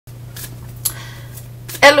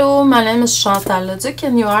Hello, my name is Chantal Leduc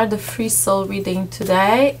and you are the free soul reading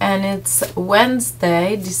today, and it's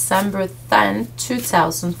Wednesday, December 10th,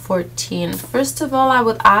 2014. First of all, I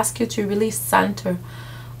would ask you to really center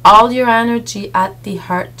all your energy at the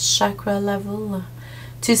heart chakra level,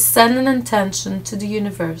 to send an intention to the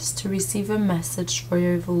universe to receive a message for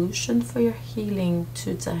your evolution, for your healing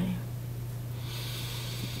today.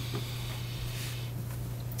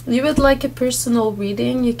 You would like a personal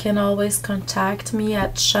reading, you can always contact me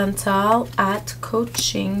at Chantal at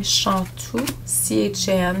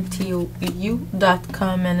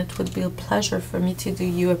coaching.com, and it would be a pleasure for me to do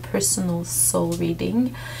you a personal soul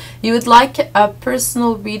reading. You would like a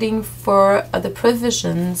personal reading for the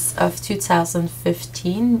provisions of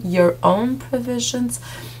 2015, your own provisions,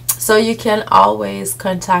 so you can always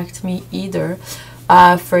contact me either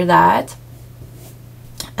for that.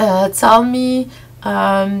 Tell me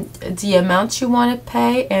the amount you want to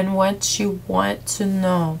pay and what you want to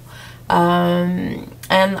know, and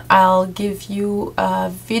I'll give you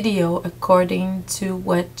a video according to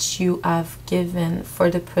what you have given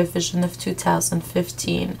for the provision of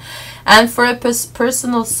 2015. And for a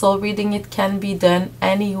personal soul reading, it can be done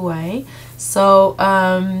anyway, so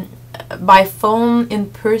by phone,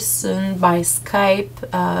 in person, by Skype,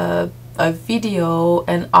 a video,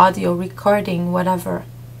 an audio recording, whatever.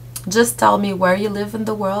 Just tell me where you live in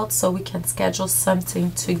the world so we can schedule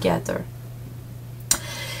something together.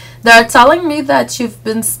 They are telling me that you've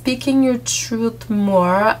been speaking your truth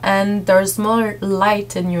more, and there's more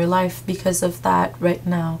light in your life because of that right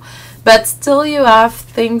now. But still you have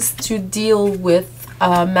things to deal with,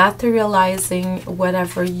 materializing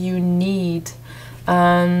whatever you need.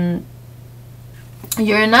 You're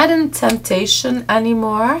not in temptation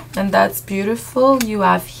anymore, and that's beautiful. You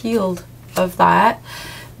have healed of that.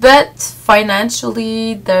 But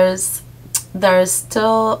financially, there's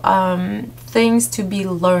still things to be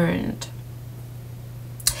learned.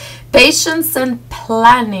 Patience and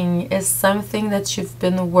planning is something that you've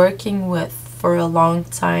been working with for a long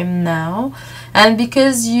time now, and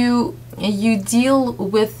because you deal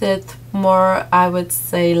with it more, I would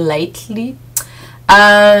say, lately,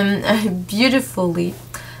 beautifully.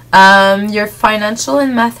 Your financial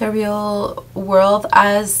and material world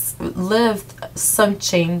has lived some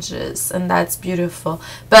changes, and that's beautiful,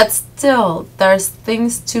 but still there's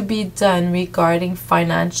things to be done regarding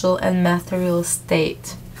financial and material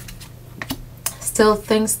state. Still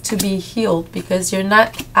things to be healed, because you're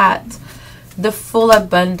not at the full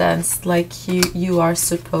abundance like you are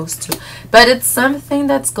supposed to, but it's something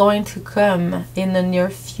that's going to come in the near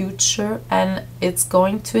future, and it's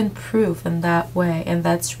going to improve in that way, and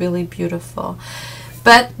that's really beautiful.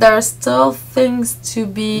 But there are still things to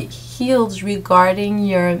be healed regarding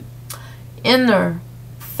your inner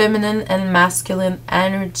feminine and masculine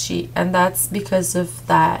energy, and that's because of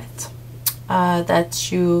that,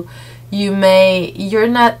 that you're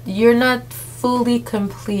not fully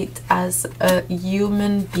complete as a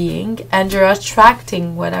human being, and you're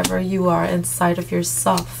attracting whatever you are inside of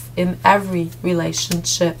yourself in every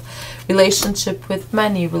relationship with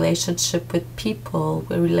money, relationship with people,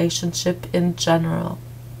 relationship in general.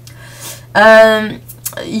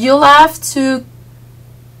 You'll have to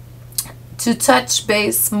touch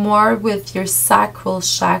base more with your sacral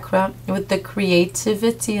chakra, with the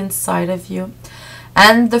creativity inside of you,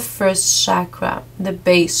 and the first chakra, the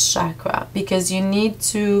base chakra, because you need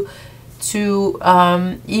to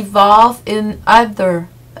evolve in other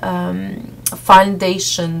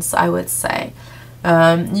foundations, I would say.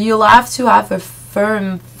 You'll have to have a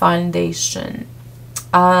firm foundation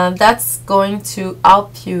that's going to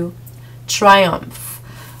help you triumph.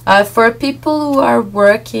 For people who are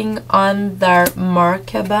working on their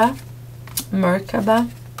Merkaba,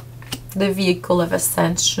 the vehicle of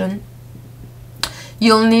ascension,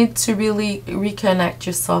 you'll need to really reconnect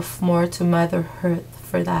yourself more to Mother Earth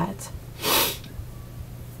for that.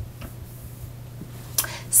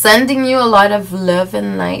 Sending you a lot of love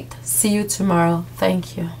and light. See you tomorrow.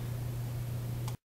 Thank you.